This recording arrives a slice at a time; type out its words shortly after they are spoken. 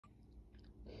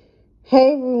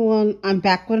Hey everyone, I'm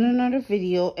back with another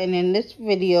video, and in this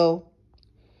video,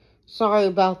 sorry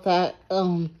about that,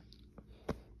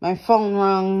 my phone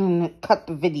rang and it cut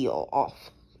the video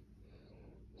off.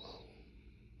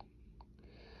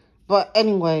 But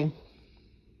anyway,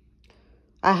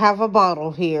 I have a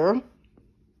bottle here.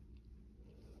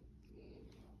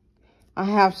 I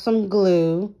have some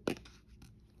glue.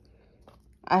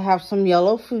 I have some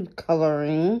yellow food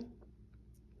coloring.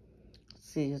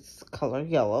 See, it's color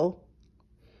yellow.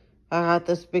 I got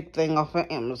this big thing off of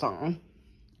Amazon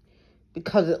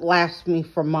because it lasts me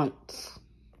for months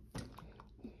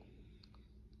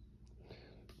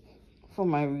for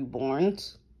my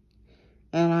reborns.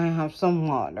 And I have some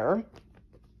water.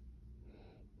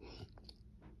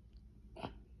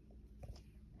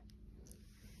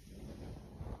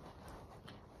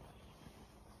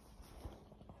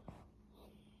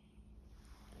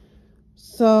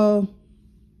 So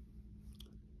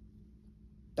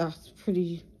that's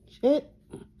pretty it.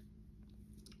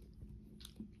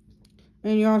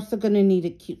 And you're also going to need a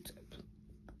Q-tip.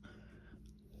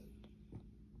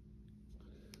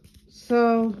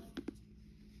 So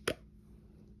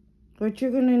what you're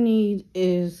going to need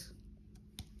is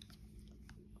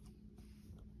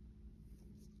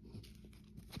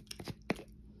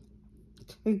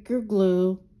take your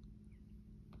glue,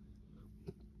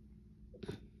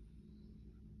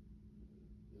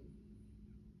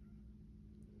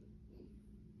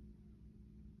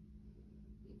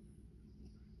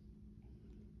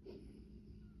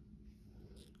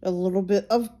 a little bit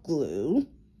of glue,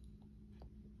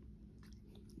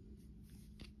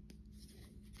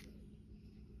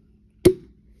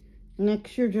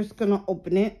 next you're just going to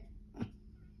open it,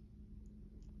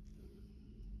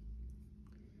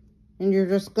 and you're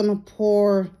just going to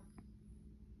pour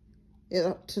it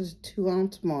up to the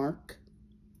 2-ounce mark.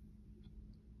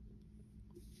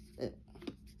 It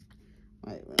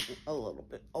might have been a little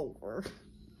bit over,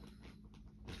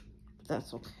 but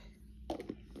that's okay.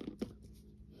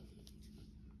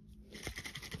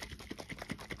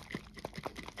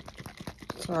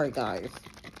 Sorry, guys.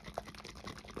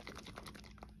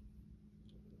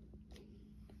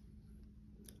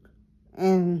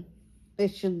 And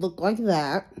it should look like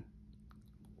that.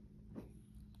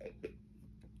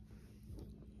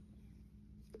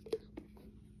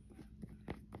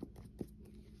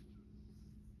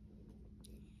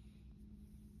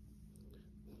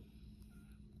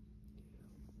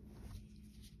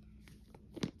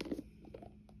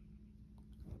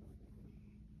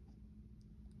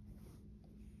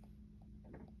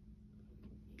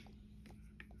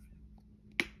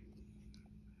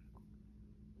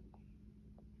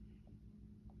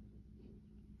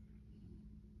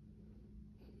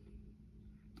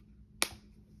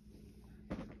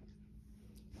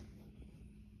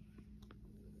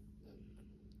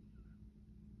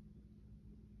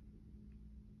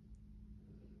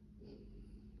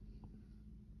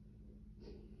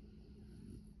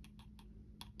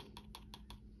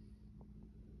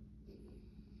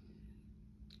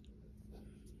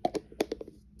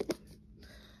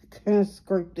 Kind of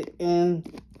scraped it in.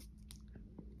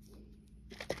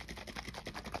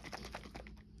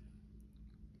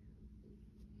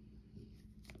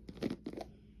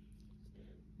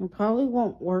 It probably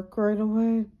won't work right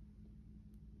away.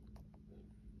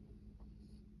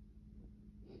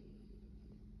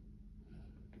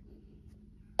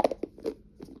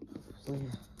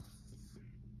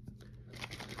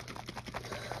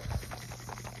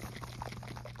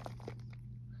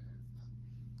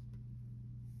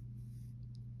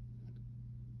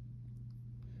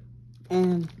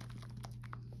 And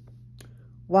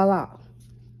voila,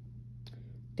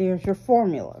 there's your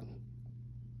formula.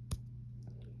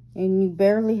 And you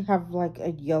barely have like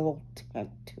a yellow tint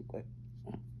to it.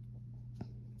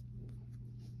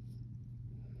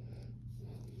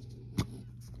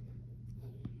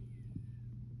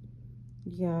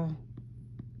 Yeah.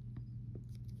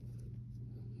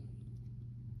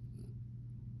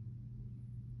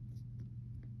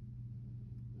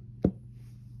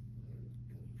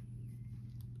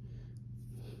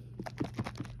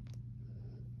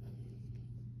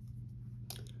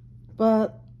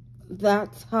 But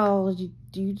that's how you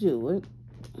do it.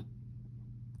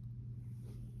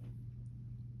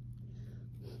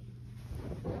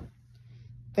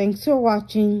 Thanks for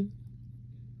watching.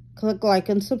 Click like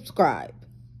and subscribe.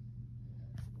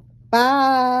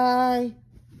 Bye.